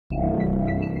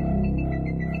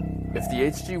If the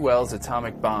H.G. Wells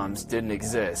atomic bombs didn't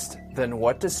exist, then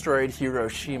what destroyed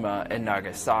Hiroshima and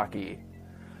Nagasaki?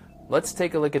 Let's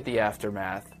take a look at the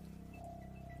aftermath.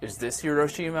 Is this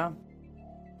Hiroshima?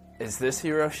 Is this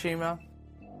Hiroshima?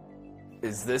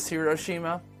 Is this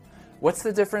Hiroshima? What's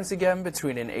the difference again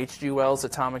between an H.G. Wells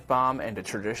atomic bomb and a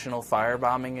traditional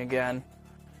firebombing again?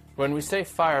 When we say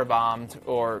firebombed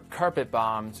or carpet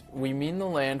bombed, we mean the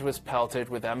land was pelted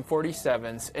with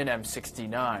M47s and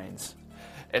M69s.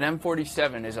 An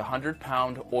M47 is a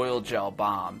 100-pound oil gel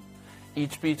bomb.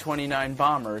 Each B-29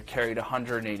 bomber carried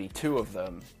 182 of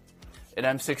them. An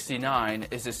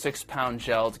M69 is a 6-pound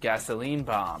gelled gasoline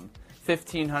bomb,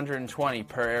 1,520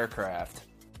 per aircraft.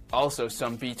 Also,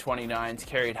 some B-29s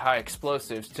carried high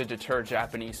explosives to deter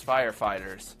Japanese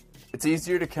firefighters. It's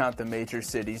easier to count the major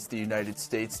cities the United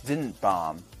States didn't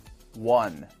bomb.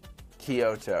 1.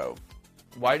 Kyoto.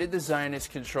 Why did the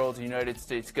Zionist-controlled United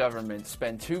States government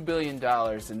spend $2 billion in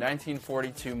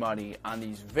 1942 money on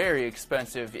these very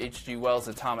expensive H.G. Wells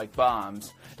atomic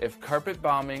bombs if carpet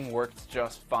bombing worked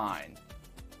just fine?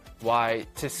 Why,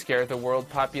 to scare the world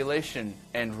population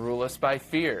and rule us by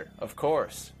fear, of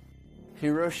course.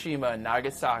 Hiroshima and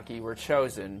Nagasaki were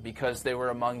chosen because they were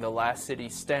among the last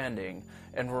cities standing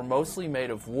and were mostly made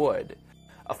of wood.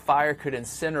 A fire could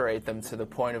incinerate them to the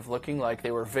point of looking like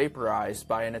they were vaporized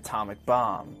by an atomic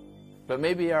bomb. But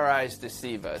maybe our eyes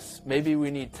deceive us. Maybe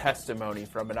we need testimony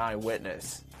from an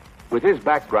eyewitness. With his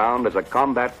background as a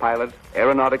combat pilot,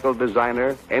 aeronautical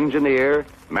designer, engineer,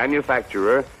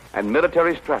 manufacturer, and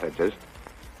military strategist,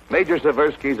 Major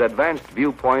Seversky's advanced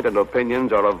viewpoint and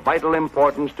opinions are of vital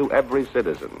importance to every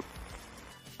citizen.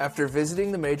 After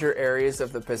visiting the major areas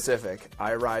of the Pacific,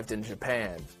 I arrived in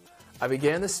Japan. I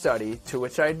began the study, to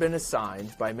which I had been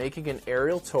assigned, by making an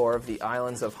aerial tour of the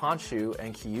islands of Honshu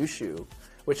and Kyushu,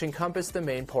 which encompass the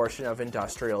main portion of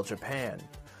industrial Japan.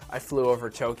 I flew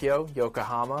over Tokyo,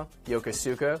 Yokohama,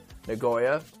 Yokosuka,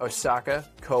 Nagoya, Osaka,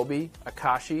 Kobe,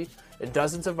 Akashi, and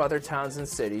dozens of other towns and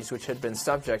cities which had been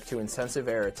subject to intensive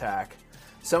air attack.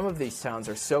 Some of these towns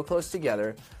are so close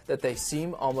together that they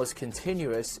seem almost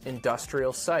continuous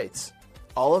industrial sites.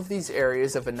 All of these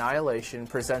areas of annihilation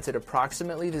presented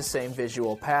approximately the same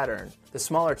visual pattern. The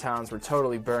smaller towns were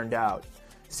totally burned out.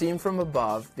 Seen from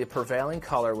above, the prevailing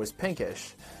color was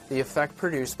pinkish, the effect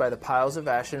produced by the piles of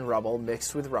ash and rubble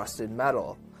mixed with rusted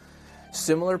metal.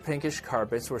 Similar pinkish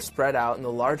carpets were spread out in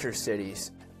the larger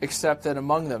cities, except that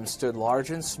among them stood large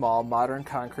and small modern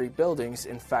concrete buildings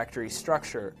in factory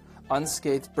structure,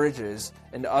 unscathed bridges,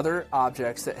 and other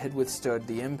objects that had withstood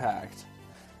the impact.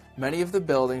 Many of the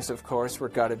buildings, of course, were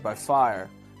gutted by fire,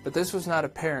 but this was not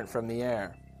apparent from the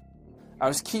air. I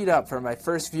was keyed up for my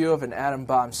first view of an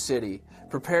atom-bomb city,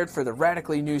 prepared for the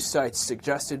radically new sights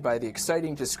suggested by the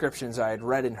exciting descriptions I had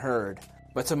read and heard.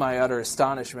 But to my utter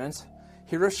astonishment,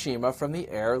 Hiroshima from the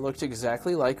air looked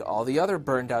exactly like all the other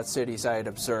burned-out cities I had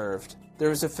observed. There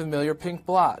was a familiar pink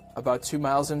blot, about 2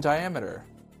 miles in diameter.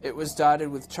 It was dotted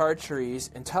with charred trees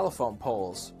and telephone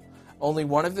poles. Only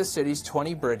one of the city's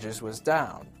 20 bridges was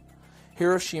down.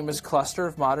 Hiroshima's cluster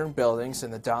of modern buildings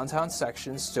in the downtown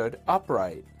section stood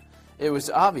upright. It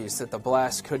was obvious that the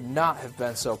blast could not have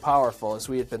been so powerful as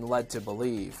we had been led to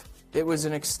believe. It was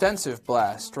an extensive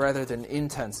blast rather than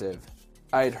intensive.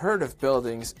 I had heard of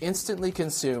buildings instantly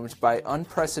consumed by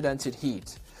unprecedented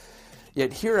heat.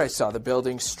 Yet here I saw the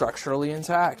buildings structurally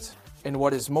intact, and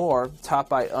what is more, topped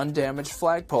by undamaged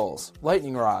flagpoles,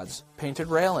 lightning rods, painted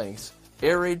railings,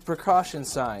 air raid precaution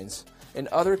signs, and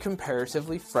other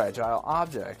comparatively fragile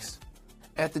objects.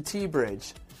 At the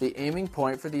T-bridge, the aiming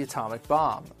point for the atomic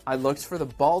bomb, I looked for the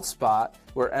bald spot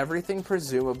where everything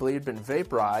presumably had been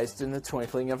vaporized in the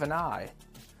twinkling of an eye.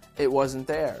 It wasn't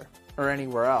there, or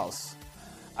anywhere else.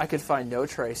 I could find no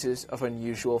traces of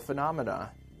unusual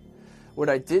phenomena. What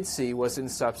I did see was in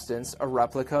substance a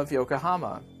replica of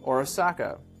Yokohama, or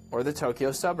Osaka, or the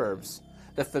Tokyo suburbs,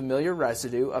 the familiar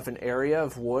residue of an area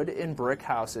of wood and brick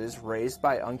houses razed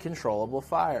by uncontrollable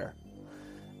fire.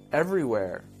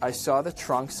 Everywhere, I saw the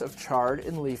trunks of charred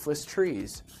and leafless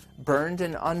trees, burned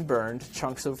and unburned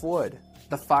chunks of wood.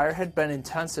 The fire had been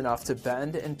intense enough to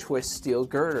bend and twist steel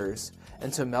girders,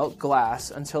 and to melt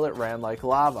glass until it ran like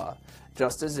lava,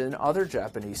 just as in other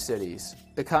Japanese cities.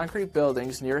 The concrete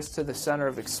buildings nearest to the center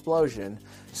of explosion,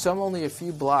 some only a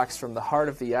few blocks from the heart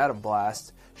of the atom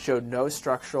blast, showed no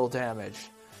structural damage.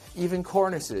 Even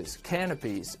cornices,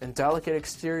 canopies, and delicate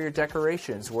exterior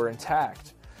decorations were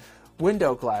intact.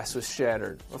 Window glass was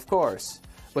shattered, of course,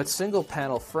 but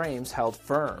single-panel frames held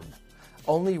firm.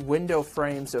 Only window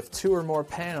frames of 2 or more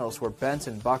panels were bent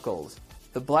and buckled.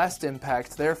 The blast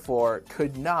impact, therefore,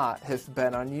 could not have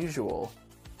been unusual.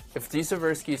 If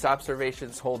Dziesiewski's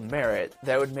observations hold merit,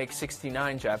 that would make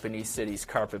 69 Japanese cities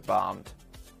carpet-bombed.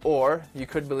 Or, you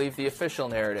could believe the official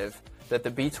narrative, that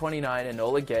the B-29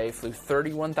 Enola Gay flew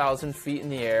 31,000 feet in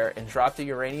the air and dropped a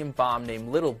uranium bomb named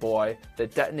Little Boy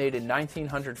that detonated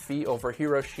 1,900 feet over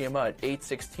Hiroshima at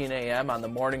 8:16 a.m. on the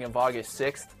morning of August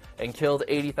 6th and killed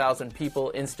 80,000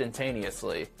 people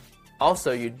instantaneously.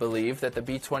 Also, you'd believe that the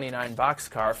B-29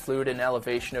 boxcar flew at an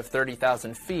elevation of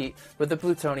 30,000 feet with the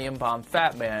plutonium bomb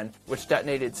Fat Man, which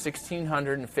detonated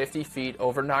 1,650 feet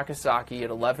over Nagasaki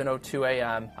at 11:02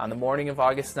 a.m. on the morning of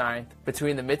August 9th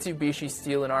between the Mitsubishi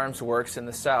Steel and Arms Works in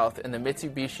the south and the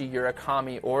Mitsubishi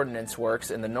Urakami Ordnance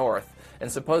Works in the north,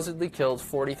 and supposedly killed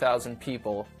 40,000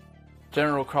 people.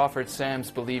 General Crawford Sams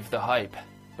believed the hype,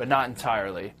 but not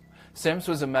entirely. Sams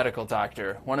was a medical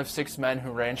doctor, one of 6 men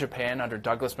who ran Japan under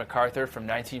Douglas MacArthur from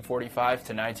 1945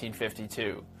 to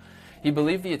 1952. He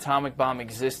believed the atomic bomb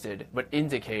existed, but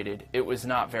indicated it was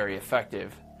not very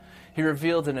effective. He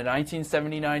revealed in a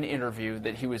 1979 interview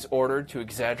that he was ordered to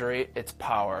exaggerate its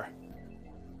power.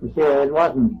 You see, it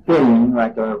wasn't billion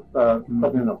like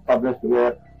put in the publicity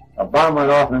where a bomb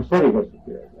went off and a city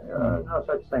disappeared. No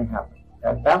such thing happened.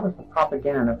 That was the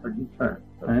propaganda for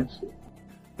deterrence.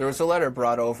 There was a letter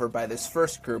brought over by this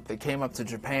first group that came up to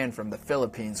Japan from the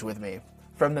Philippines with me,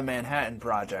 from the Manhattan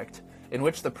Project, in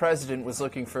which the president was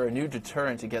looking for a new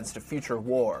deterrent against a future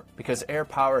war because air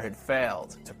power had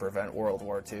failed to prevent World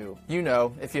War II. You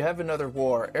know, if you have another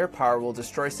war, air power will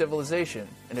destroy civilization,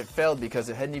 and it failed because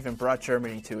it hadn't even brought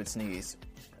Germany to its knees.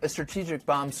 A strategic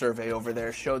bomb survey over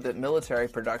there showed that military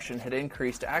production had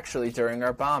increased actually during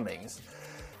our bombings.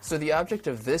 So the object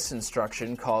of this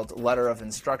instruction, called Letter of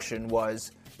Instruction,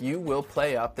 was, you will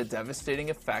play up the devastating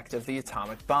effect of the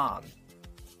atomic bomb.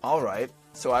 Alright,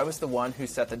 so I was the one who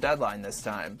set the deadline this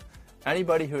time.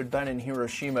 Anybody who had been in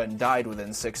Hiroshima and died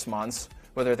within 6 months,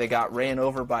 whether they got ran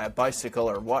over by a bicycle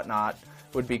or whatnot,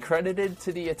 would be credited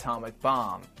to the atomic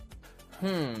bomb.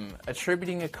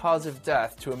 Attributing a cause of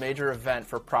death to a major event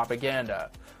for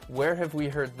propaganda. Where have we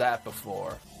heard that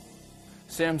before?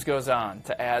 Sams goes on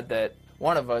to add that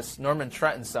one of us, Norman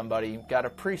Trenton somebody, got a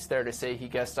priest there to say he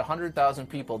guessed 100,000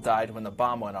 people died when the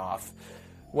bomb went off.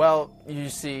 Well, you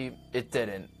see, it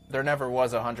didn't. There never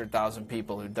was 100,000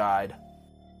 people who died.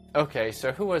 Okay,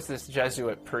 so who was this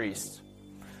Jesuit priest?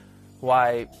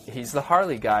 Why, he's the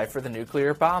Harley guy for the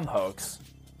nuclear bomb hoax.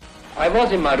 I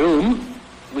was in my room,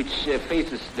 which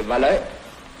faces the valley,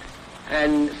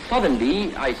 and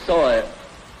suddenly I saw a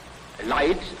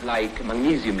light, like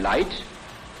magnesium light,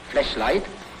 flashlight,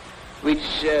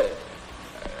 which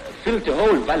filled the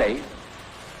whole valley,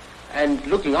 and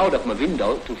looking out of my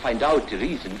window to find out the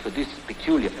reason for this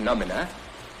peculiar phenomena,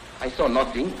 I saw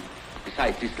nothing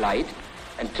besides this light,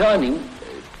 and turning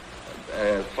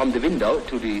from the window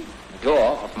to the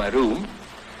door of my room,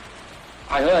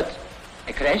 I heard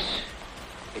a crash.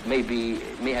 It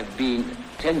may have been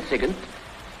 10 seconds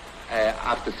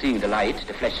after seeing the light,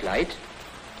 the flashlight,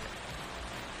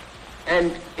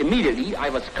 and immediately I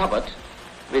was covered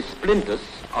with splinters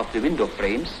of the window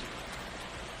frames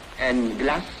and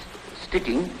glass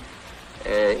sticking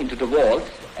into the walls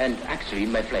and actually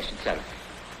in my flesh itself.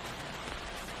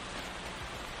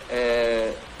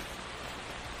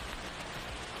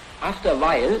 After a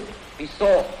while, we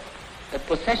saw a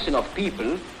procession of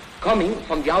people coming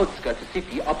from the outskirts of the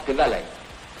city up the valley.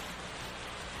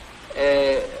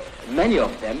 Many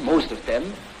of them, most of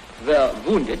them, were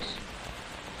wounded,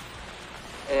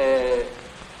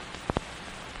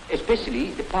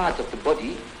 especially the parts of the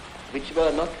body which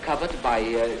were not covered by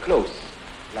clothes,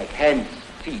 like hands,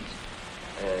 feet,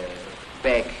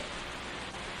 back.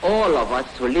 All of us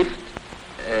who lived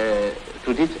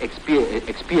through this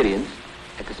experience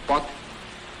at the spot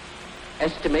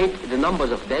estimate the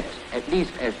numbers of death at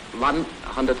least as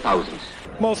 100,000.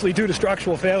 Mostly due to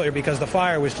structural failure because the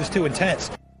fire was just too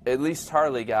intense. At least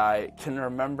Harley guy can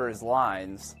remember his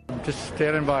lines. I'm just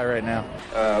standing by right now.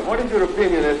 What is your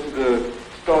opinion as to the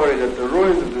story that the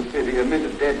ruins of the city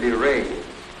emitted deadly rays?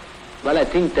 Well, I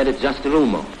think that it's just a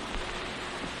rumor.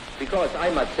 Because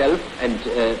I myself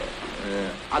and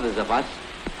others of us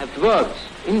have worked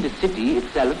in the city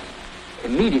itself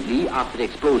immediately after the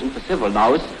explosion for several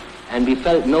hours, and we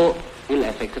felt no ill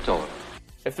effect at all.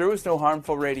 If there was no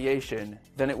harmful radiation,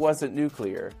 then it wasn't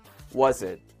nuclear, was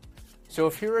it? So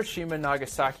if Hiroshima and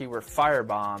Nagasaki were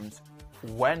firebombed,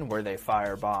 when were they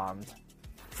firebombed?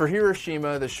 For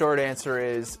Hiroshima, the short answer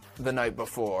is the night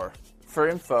before. For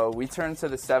info, we turn to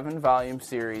the 7-volume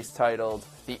series titled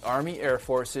The Army Air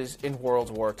Forces in World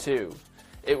War II.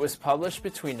 It was published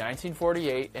between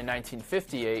 1948 and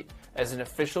 1958 as an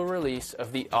official release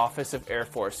of the Office of Air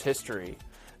Force History.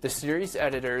 The series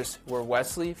editors were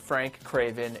Wesley Frank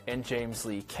Craven and James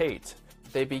Lee Cate.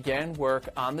 They began work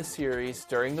on the series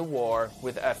during the war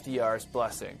with FDR's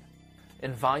blessing.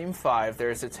 In Volume 5,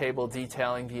 there is a table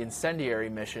detailing the incendiary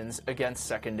missions against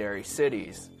secondary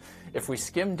cities. If we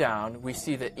skim down, we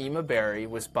see that Imabari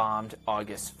was bombed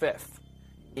August 5th.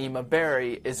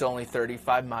 Imabari is only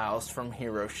 35 miles from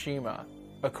Hiroshima.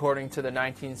 According to the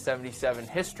 1977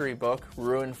 history book,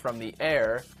 Ruin from the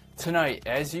Air, tonight,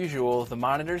 as usual, the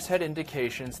monitors had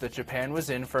indications that Japan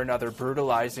was in for another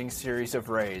brutalizing series of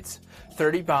raids.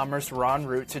 30 bombers were en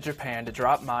route to Japan to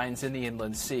drop mines in the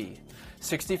inland sea.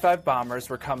 65 bombers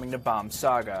were coming to bomb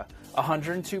Saga.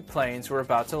 102 planes were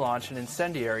about to launch an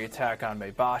incendiary attack on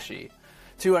Maebashi.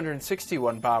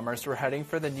 261 bombers were heading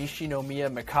for the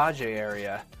Nishinomiya Mikaje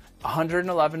area.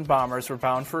 111 bombers were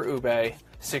bound for Ube,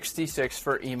 66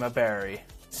 for Imabari.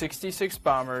 66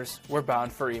 bombers were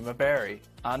bound for Imabari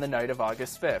on the night of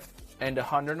August 5th, and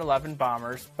 111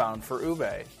 bombers bound for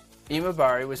Ube.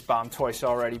 Imabari was bombed twice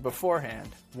already beforehand,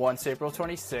 once April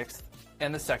 26th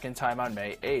and the second time on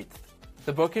May 8th.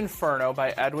 The book Inferno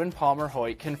by Edwin Palmer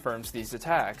Hoyt confirms these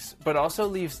attacks, but also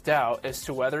leaves doubt as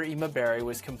to whether Imabari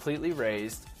was completely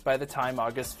razed by the time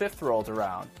August 5th rolled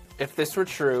around. If this were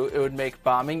true, it would make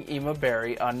bombing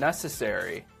Imabari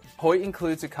unnecessary. Hoyt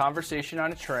includes a conversation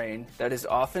on a train that is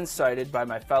often cited by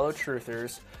my fellow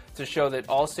truthers to show that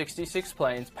all 66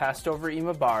 planes passed over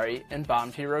Imabari and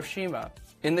bombed Hiroshima.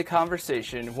 In the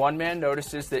conversation, one man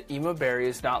notices that Imabari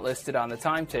is not listed on the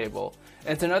timetable,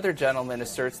 and another gentleman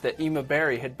asserts that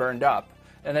Imabari had burned up,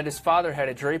 and that his father had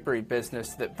a drapery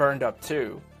business that burned up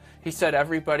too. He said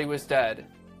everybody was dead.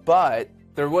 But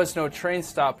there was no train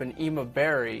stop in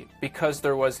Imabari because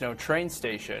there was no train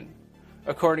station.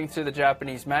 According to the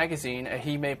Japanese magazine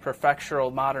Ehime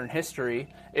Prefectural Modern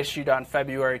History, issued on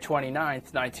February 29,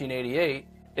 1988,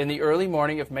 in the early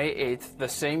morning of May 8th, the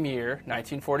same year,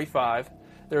 1945,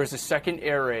 there was a second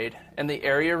air raid, and the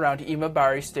area around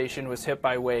Imabari Station was hit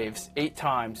by waves 8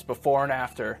 times before and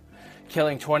after,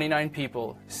 killing 29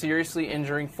 people, seriously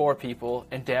injuring 4 people,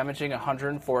 and damaging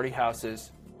 140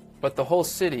 houses. But the whole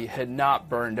city had not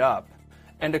burned up.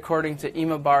 And according to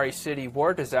Imabari City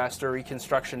War Disaster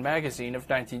Reconstruction magazine of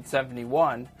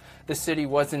 1971, the city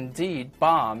was indeed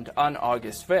bombed on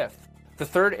August 5th. The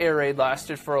third air raid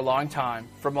lasted for a long time,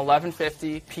 from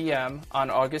 11:50 p.m. on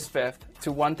August 5th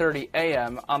to 1:30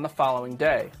 a.m. on the following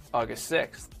day, August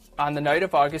 6th. On the night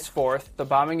of August 4th, the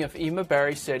bombing of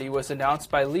Imabari City was announced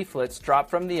by leaflets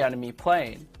dropped from the enemy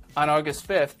plane. On August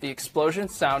 5th, the explosion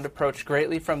sound approached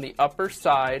greatly from the upper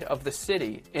side of the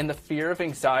city in the fear of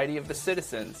anxiety of the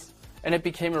citizens, and it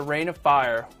became a rain of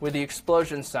fire with the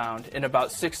explosion sound in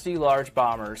about 60 large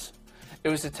bombers. It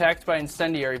was attacked by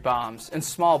incendiary bombs and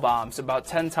small bombs about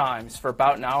 10 times for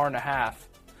about an hour and a half.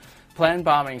 Planned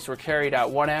bombings were carried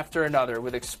out one after another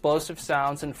with explosive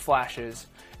sounds and flashes,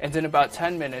 and in about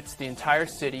 10 minutes the entire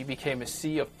city became a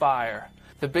sea of fire.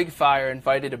 The big fire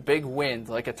invited a big wind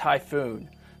like a typhoon,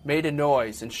 made a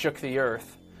noise and shook the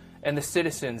earth, and the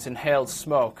citizens inhaled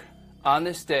smoke. On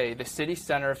this day, the city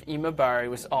center of Imabari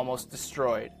was almost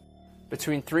destroyed.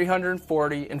 Between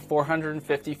 340 and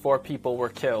 454 people were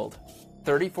killed.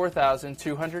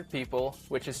 34,200 people,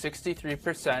 which is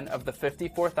 63% of the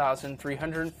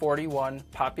 54,341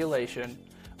 population,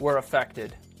 were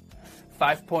affected.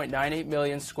 5.98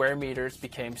 million square meters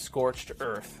became scorched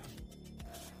earth.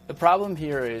 The problem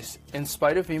here is, in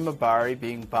spite of Imabari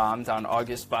being bombed on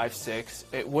August 5-6,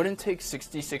 it wouldn't take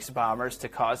 66 bombers to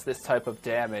cause this type of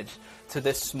damage to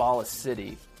this smallest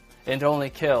city, and only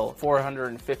kill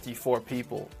 454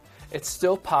 people. It's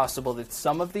still possible that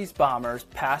some of these bombers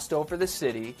passed over the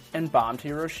city and bombed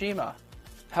Hiroshima.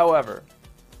 However,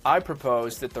 I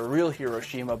propose that the real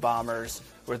Hiroshima bombers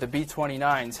were the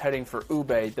B-29s heading for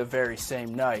Ube the very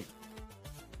same night.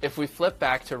 If we flip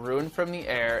back to Ruin from the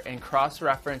Air and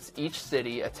cross-reference each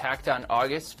city attacked on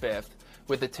August 5th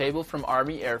with the table from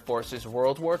Army Air Force's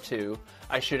World War II,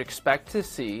 I should expect to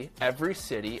see every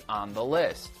city on the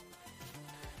list.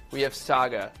 We have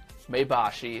Saga,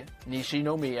 Maebashi,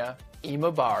 Nishinomiya,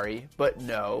 Imabari, but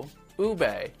no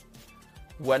Ube.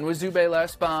 When was Ube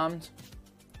last bombed?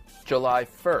 July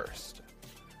 1st.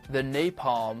 The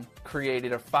napalm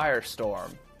created a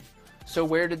firestorm. So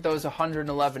where did those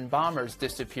 111 bombers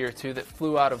disappear to that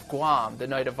flew out of Guam the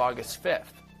night of August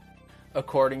 5th?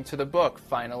 According to the book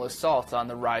Final Assault on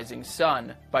the Rising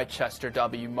Sun by Chester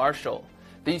W. Marshall,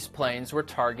 these planes were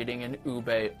targeting an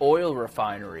Ube oil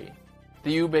refinery.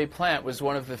 The Ube plant was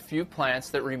one of the few plants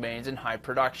that remained in high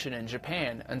production in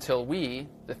Japan until we,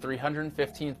 the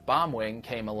 315th Bomb Wing,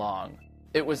 came along.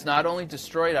 It was not only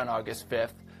destroyed on August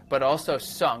 5th, but also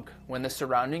sunk when the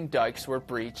surrounding dikes were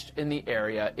breached and the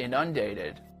area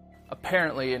inundated.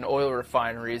 Apparently, an oil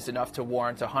refinery is enough to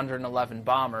warrant 111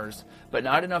 bombers, but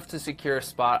not enough to secure a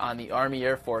spot on the Army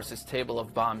Air Force's table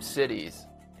of bombed cities.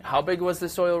 How big was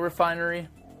this oil refinery?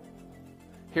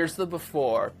 Here's the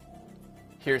before,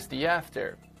 here's the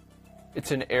after.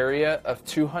 It's an area of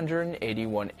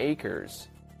 281 acres.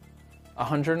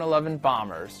 111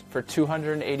 bombers for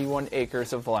 281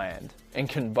 acres of land, and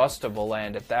combustible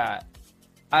land at that.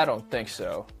 I don't think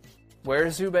so. Where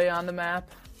is Ube on the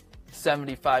map?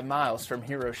 75 miles from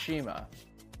Hiroshima.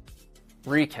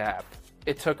 Recap.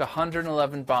 It took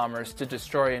 111 bombers to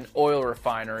destroy an oil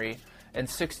refinery and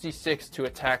 66 to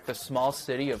attack the small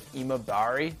city of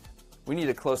Imabari. We need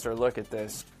a closer look at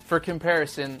this. For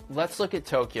comparison, let's look at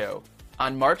Tokyo.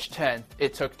 On March 10th,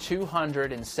 it took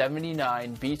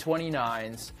 279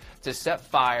 B-29s to set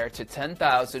fire to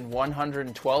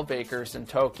 10,112 acres in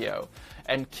Tokyo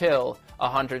and kill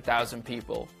 100,000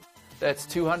 people. That's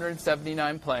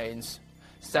 279 planes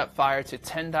set fire to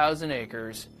 10,000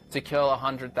 acres to kill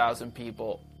 100,000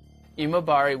 people.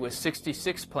 Imabari was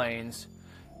 66 planes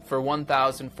for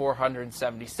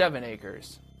 1,477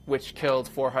 acres, which killed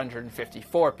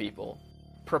 454 people.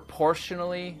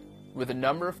 Proportionally, with the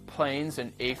number of planes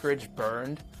and acreage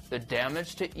burned, the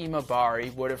damage to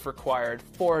Imabari would have required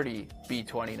 40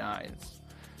 B-29s.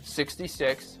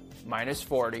 66 minus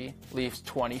 40 leaves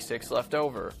 26 left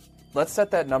over. Let's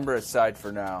set that number aside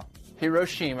for now.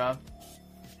 Hiroshima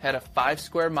had a 5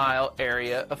 square mile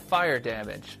area of fire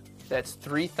damage. That's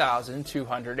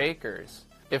 3,200 acres.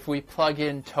 If we plug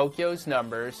in Tokyo's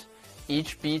numbers,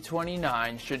 each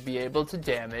B-29 should be able to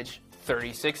damage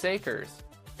 36 acres.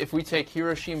 If we take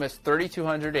Hiroshima's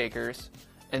 3,200 acres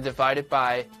and divide it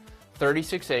by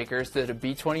 36 acres that a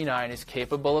B-29 is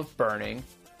capable of burning,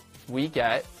 we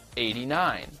get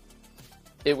 89.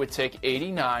 It would take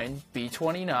 89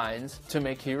 B-29s to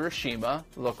make Hiroshima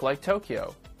look like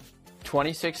Tokyo.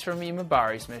 26 from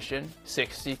Imabari's mission,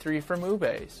 63 from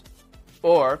Ube's.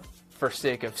 Or, for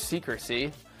sake of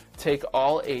secrecy, take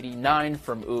all 89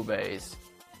 from Ube's.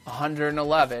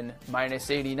 111 minus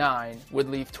 89 would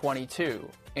leave 22,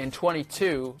 and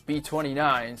 22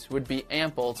 B-29s would be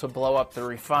ample to blow up the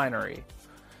refinery.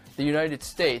 The United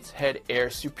States had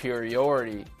air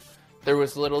superiority. There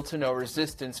was little to no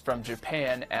resistance from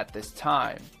Japan at this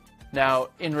time. Now,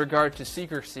 in regard to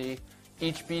secrecy,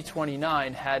 each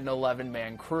B-29 had an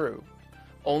 11-man crew.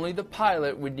 Only the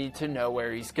pilot would need to know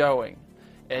where he's going.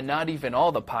 And not even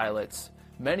all the pilots.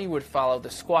 Many would follow the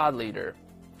squad leader.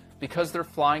 Because they're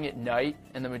flying at night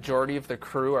and the majority of the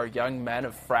crew are young men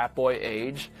of frat boy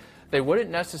age, they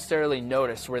wouldn't necessarily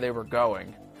notice where they were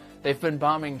going. They've been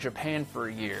bombing Japan for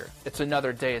a year. It's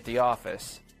another day at the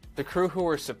office. The crew who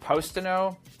were supposed to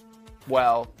know?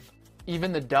 Well,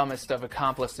 even the dumbest of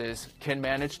accomplices can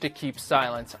manage to keep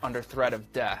silence under threat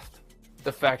of death.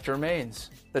 The fact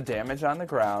remains, the damage on the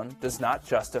ground does not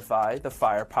justify the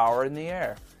firepower in the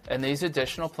air, and these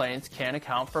additional planes can't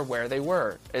account for where they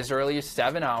were as early as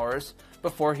 7 hours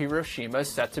before Hiroshima is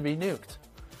set to be nuked.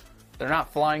 They're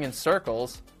not flying in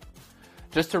circles.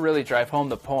 Just to really drive home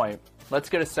the point, let's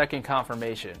get a second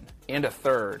confirmation, and a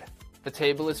third. The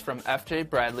table is from F.J.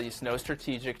 Bradley's No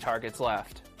Strategic Targets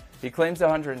Left. He claims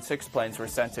 106 planes were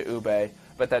sent to Ube,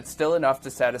 but that's still enough to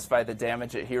satisfy the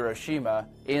damage at Hiroshima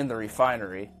and the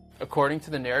refinery. According to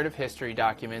the narrative history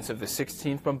documents of the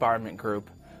 16th Bombardment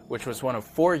Group, which was one of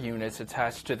 4 units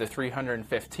attached to the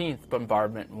 315th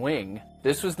Bombardment Wing,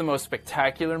 this was the most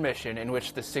spectacular mission in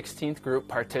which the 16th Group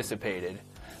participated.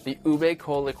 The Ube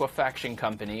Coal Liquefaction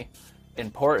Company,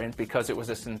 important because it was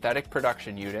a synthetic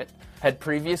production unit, had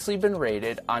previously been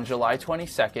raided on July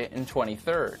 22nd and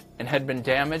 23rd, and had been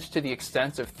damaged to the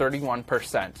extent of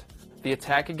 31%. The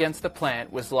attack against the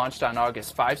plant was launched on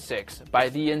August 5-6 by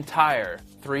the entire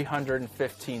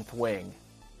 315th Wing.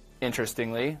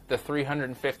 Interestingly, the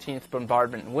 315th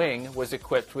Bombardment Wing was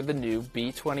equipped with the new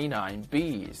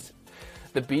B-29Bs.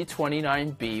 The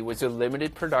B-29B was a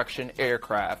limited production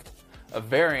aircraft, a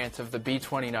variant of the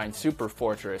B-29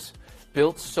 Superfortress,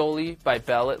 built solely by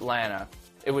Bell Atlanta.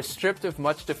 It was stripped of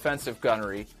much defensive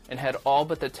gunnery and had all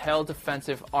but the tail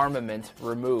defensive armament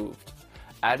removed,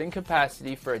 adding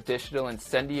capacity for additional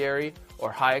incendiary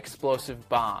or high explosive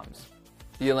bombs.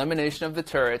 The elimination of the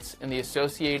turrets and the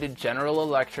associated General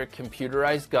Electric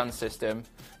computerized gun system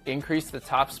increased the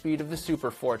top speed of the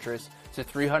Superfortress to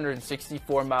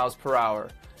 364 miles per hour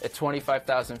at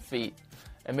 25,000 feet,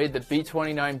 and made the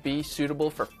B-29B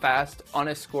suitable for fast,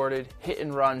 unescorted,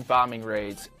 hit-and-run bombing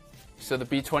raids. So the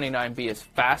B-29B is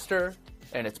faster,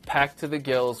 and it's packed to the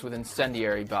gills with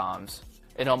incendiary bombs.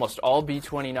 and almost all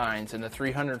B-29s in the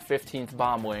 315th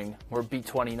Bomb Wing were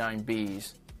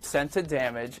B-29Bs, sent to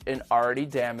damage an already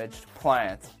damaged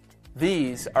plant.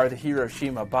 These are the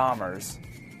Hiroshima bombers.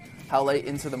 How late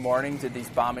into the morning did these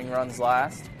bombing runs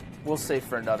last? We'll save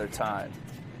for another time.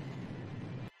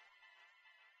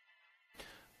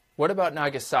 What about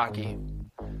Nagasaki?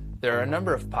 There are a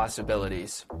number of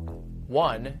possibilities.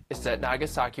 One is that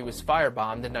Nagasaki was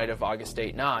firebombed the night of August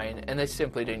 8-9, and they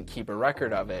simply didn't keep a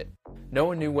record of it. No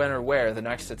one knew when or where the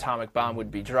next atomic bomb would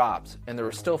be dropped, and there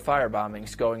were still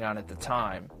firebombings going on at the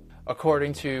time.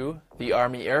 According to the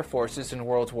Army Air Forces in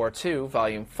World War II,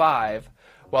 Volume 5,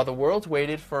 while the world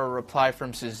waited for a reply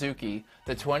from Suzuki,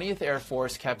 the 20th Air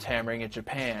Force kept hammering at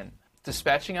Japan,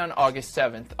 dispatching on August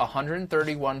 7th a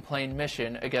 131-plane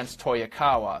mission against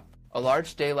Toyokawa, a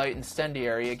large daylight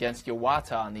incendiary against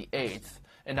Yawata on the 8th,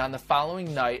 and on the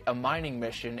following night a mining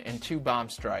mission and 2 bomb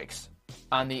strikes.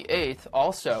 On the 8th,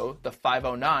 also, the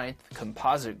 509th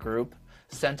Composite Group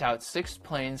sent out 6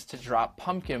 planes to drop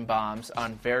pumpkin bombs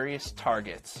on various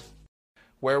targets.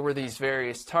 Where were these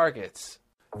various targets?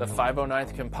 The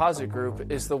 509th Composite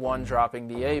Group is the one dropping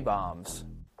the A-bombs.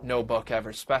 No book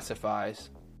ever specifies.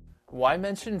 Why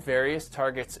mention various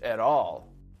targets at all?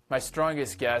 My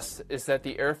strongest guess is that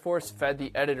the Air Force fed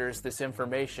the editors this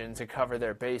information to cover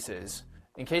their bases,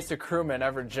 in case a crewman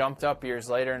ever jumped up years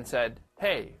later and said,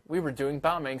 "Hey, we were doing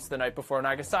bombings the night before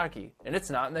Nagasaki, and it's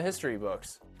not in the history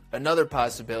books." Another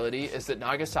possibility is that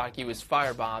Nagasaki was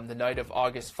firebombed the night of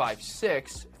August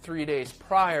 5-6, 3 days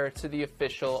prior to the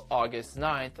official August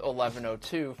 9th,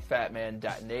 1102 Fat Man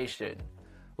detonation.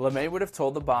 LeMay would have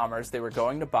told the bombers they were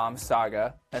going to bomb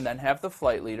Saga, and then have the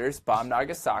flight leaders bomb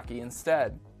Nagasaki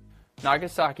instead.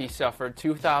 Nagasaki suffered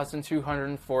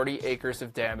 2,240 acres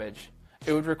of damage.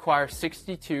 It would require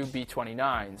 62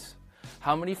 B-29s.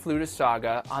 How many flew to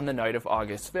Saga on the night of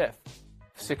August 5th?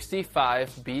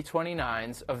 65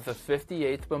 B-29s of the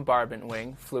 58th Bombardment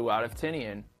Wing flew out of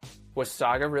Tinian. Was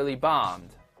Saga really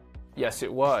bombed? Yes,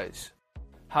 it was.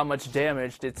 How much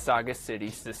damage did Saga City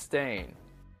sustain?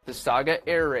 The Saga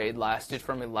air raid lasted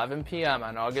from 11 p.m.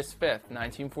 on August 5th,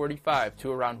 1945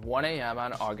 to around 1 a.m.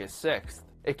 on August 6th.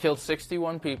 It killed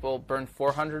 61 people, burned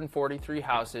 443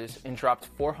 houses, and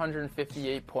dropped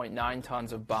 458.9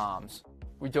 tons of bombs.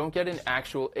 We don't get an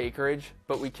actual acreage,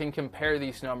 but we can compare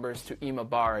these numbers to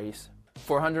Imabari's.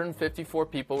 454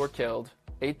 people were killed,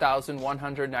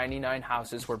 8,199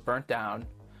 houses were burnt down,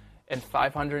 and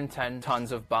 510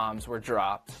 tons of bombs were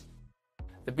dropped.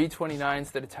 The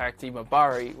B-29s that attacked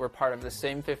Imabari were part of the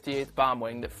same 58th bomb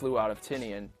wing that flew out of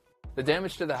Tinian. The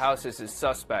damage to the houses is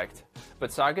suspect,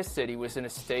 but Saga City was in a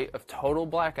state of total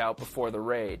blackout before the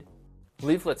raid.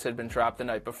 Leaflets had been dropped the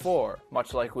night before,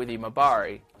 much like with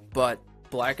Imabari. But,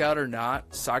 blackout or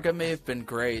not, Saga may have been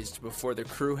grazed before the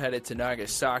crew headed to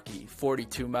Nagasaki,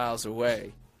 42 miles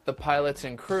away. The pilots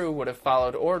and crew would have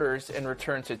followed orders and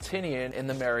returned to Tinian in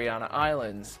the Mariana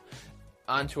Islands.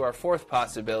 On to our fourth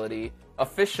possibility.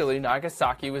 Officially,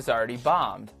 Nagasaki was already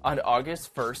bombed on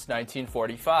August 1st,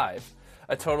 1945.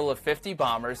 A total of 50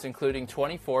 bombers, including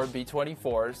 24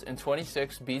 B-24s and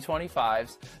 26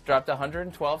 B-25s, dropped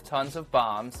 112 tons of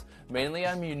bombs, mainly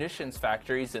on munitions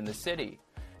factories in the city.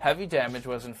 Heavy damage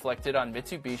was inflicted on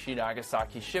Mitsubishi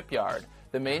Nagasaki Shipyard,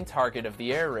 the main target of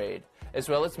the air raid, as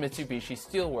well as Mitsubishi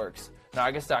Steelworks,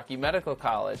 Nagasaki Medical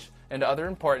College, and other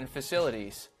important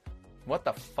facilities. What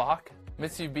the fuck?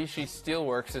 Mitsubishi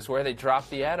Steelworks is where they dropped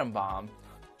the atom bomb.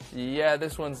 Yeah,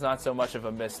 this one's not so much of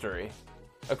a mystery.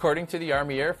 According to the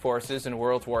Army Air Forces in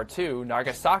World War II,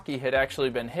 Nagasaki had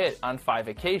actually been hit on 5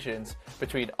 occasions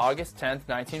between August 10,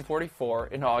 1944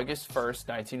 and August 1,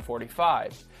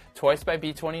 1945, twice by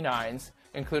B-29s,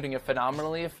 including a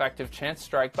phenomenally effective chance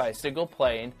strike by a single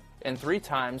plane, and 3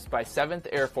 times by 7th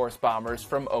Air Force bombers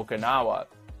from Okinawa.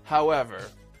 However,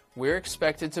 we're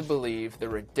expected to believe the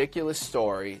ridiculous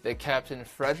story that Captain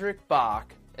Frederick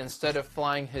Bach, instead of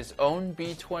flying his own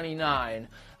B-29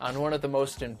 on one of the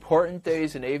most important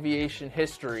days in aviation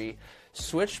history,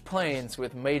 switched planes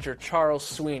with Major Charles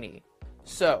Sweeney.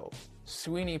 So,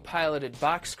 Sweeney piloted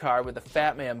Bach's car with a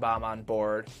Fat Man bomb on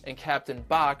board, and Captain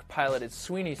Bach piloted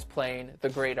Sweeney's plane, the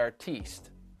Great Artiste.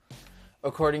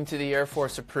 According to the Air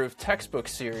Force-approved textbook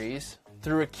series,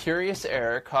 through a curious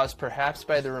error caused perhaps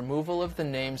by the removal of the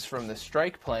names from the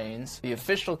strike planes, the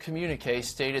official communique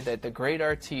stated that the Great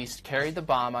Artiste carried the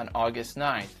bomb on August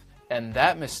 9th, and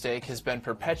that mistake has been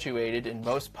perpetuated in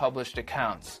most published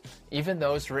accounts, even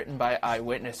those written by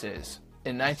eyewitnesses.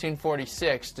 In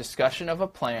 1946, discussion of a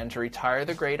plan to retire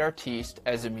the Great Artiste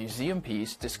as a museum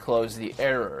piece disclosed the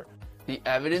error. The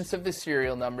evidence of the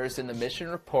serial numbers in the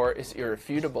mission report is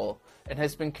irrefutable, and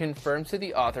has been confirmed to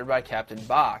the author by Captain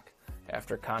Bach,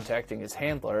 after contacting his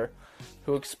handler,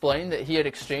 who explained that he had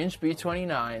exchanged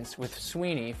B-29s with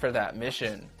Sweeney for that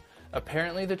mission.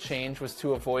 Apparently the change was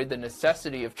to avoid the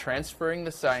necessity of transferring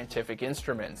the scientific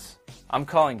instruments. I'm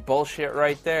calling bullshit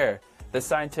right there. The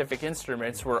scientific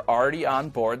instruments were already on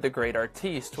board the Great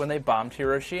Artiste when they bombed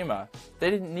Hiroshima. They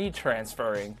didn't need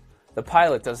transferring. The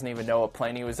pilot doesn't even know what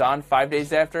plane he was on 5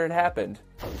 days after it happened.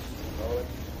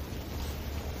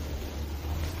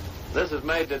 This is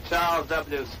Major Charles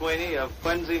W. Sweeney of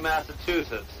Quincy,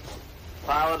 Massachusetts,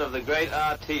 pilot of the Great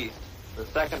Artiste, the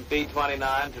second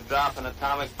B-29 to drop an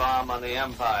atomic bomb on the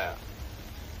Empire.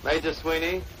 Major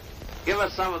Sweeney, give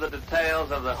us some of the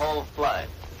details of the whole flight.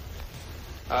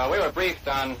 We were briefed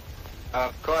on,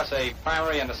 of course, a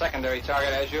primary and a secondary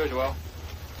target as usual.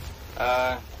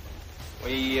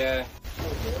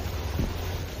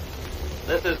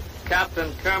 This is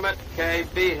Captain Kermit K.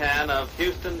 Behan of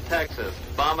Houston, Texas,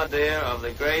 bombardier of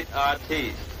the Great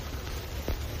Artiste.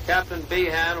 Captain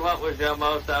Behan, what was your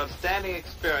most outstanding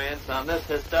experience on this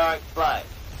historic flight?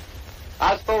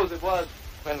 I suppose it was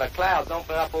when the clouds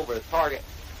opened up over the target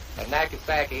at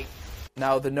Nagasaki.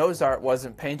 Now, the nose art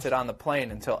wasn't painted on the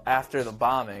plane until after the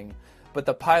bombing, but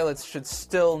the pilots should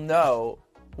still know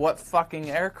what fucking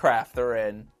aircraft they're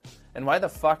in. And why the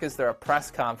fuck is there a press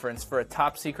conference for a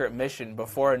top-secret mission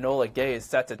before Enola Gay is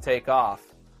set to take off?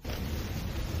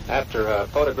 After a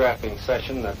photographing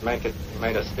session that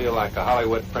made us feel like a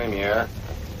Hollywood premiere,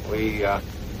 we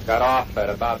got off at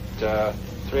about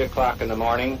 3 o'clock in the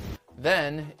morning.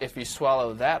 Then, if you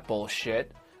swallow that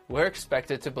bullshit, we're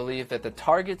expected to believe that the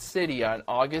target city on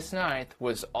August 9th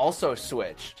was also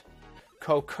switched.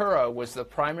 Kokura was the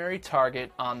primary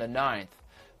target on the 9th,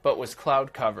 but was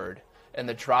cloud-covered, and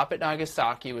the drop at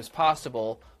Nagasaki was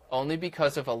possible only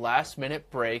because of a last-minute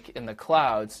break in the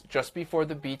clouds just before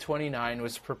the B-29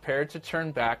 was prepared to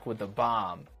turn back with the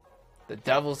bomb. The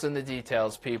devil's in the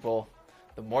details, people.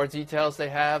 The more details they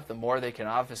have, the more they can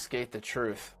obfuscate the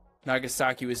truth.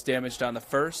 Nagasaki was damaged on the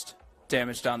 1st,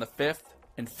 damaged on the 5th,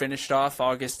 and finished off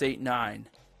August 8-9.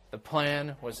 The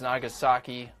plan was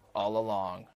Nagasaki all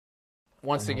along.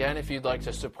 Once again, if you'd like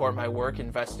to support my work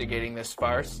investigating this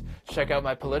farce, check out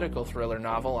my political thriller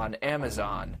novel on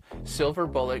Amazon, Silver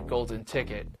Bullet, Golden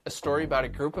Ticket, a story about a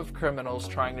group of criminals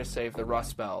trying to save the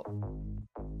Rust Belt.